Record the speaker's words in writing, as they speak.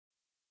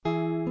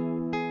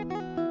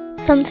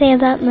Something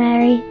about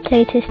Mary,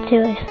 Totus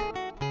Tuus.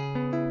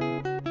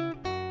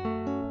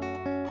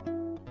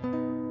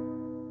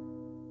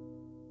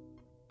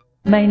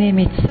 My name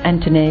is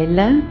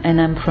Antonella and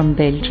I'm from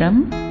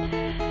Belgium.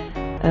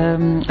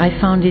 I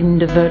found in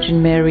the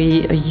Virgin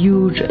Mary a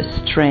huge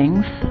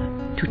strength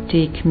to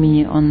take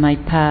me on my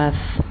path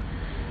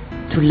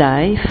to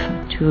life,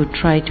 to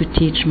try to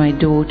teach my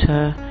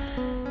daughter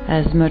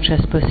as much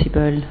as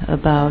possible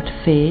about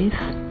faith.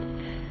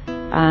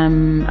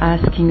 I'm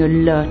asking a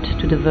lot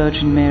to the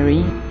Virgin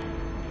Mary.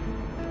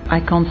 I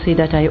can't say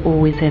that I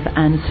always have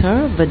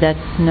answer, but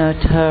that's not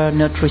her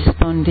not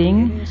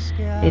responding.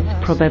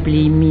 It's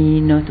probably me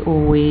not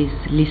always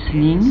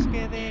listening.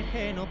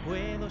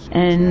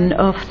 And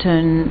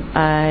often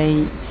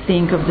I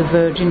think of the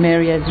Virgin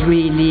Mary as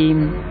really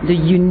the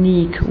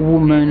unique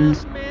woman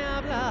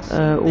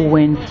who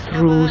went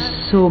through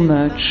so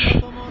much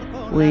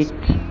with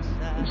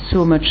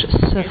so much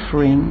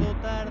suffering,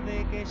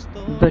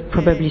 but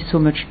probably so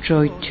much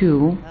joy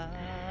too.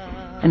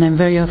 And I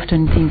very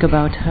often think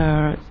about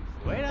her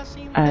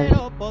as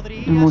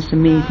the most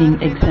amazing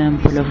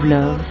example of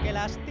love,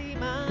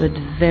 but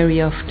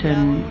very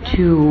often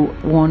too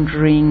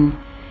wondering,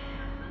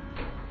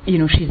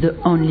 she's the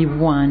only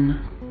one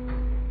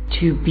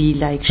to be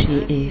like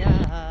she is,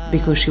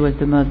 because she was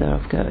the mother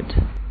of God,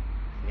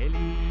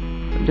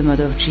 the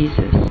mother of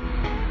Jesus.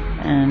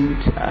 And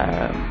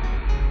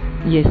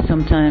yes,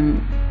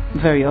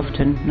 very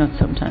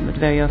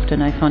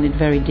often I find it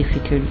very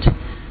difficult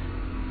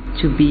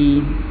to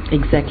be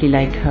exactly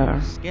like her,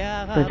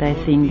 but I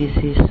think this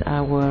is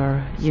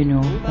our,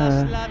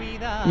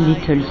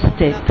 little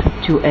step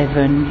to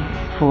heaven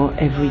for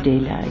everyday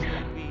life.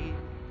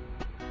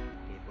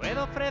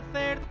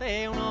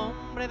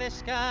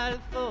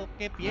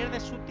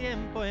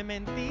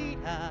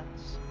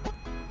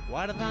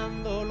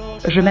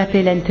 Je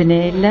m'appelle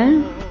Antonella,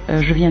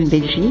 je viens de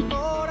Belgique.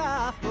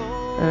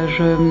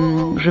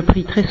 Je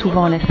prie très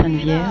souvent la Sainte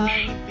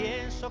Vierge.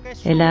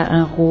 Elle a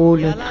un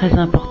rôle très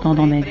important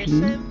dans ma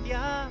vie.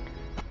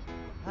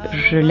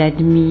 Je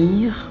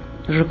l'admire.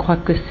 Je crois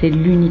que c'est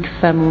l'unique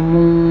femme au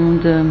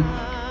monde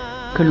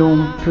que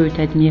l'on peut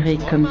admirer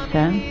comme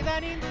ça,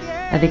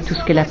 avec tout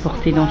ce qu'elle a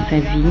porté dans sa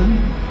vie,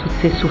 toutes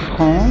ses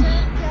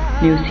souffrances,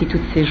 mais aussi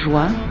toutes ses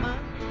joies.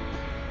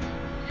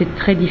 C'est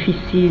très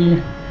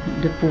difficile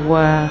de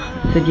pouvoir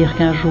se dire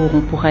qu'un jour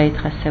on pourra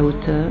être à sa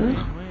hauteur.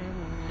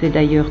 C'est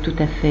d'ailleurs tout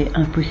à fait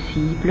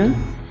impossible.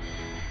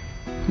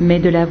 Mais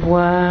de la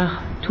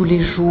voir tous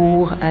les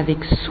jours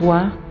avec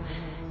soi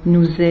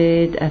nous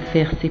aide à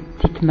faire ces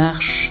petites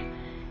marches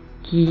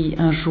qui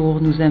un jour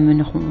nous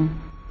amèneront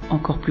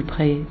encore plus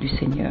près du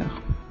Seigneur.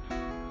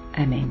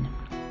 Amen.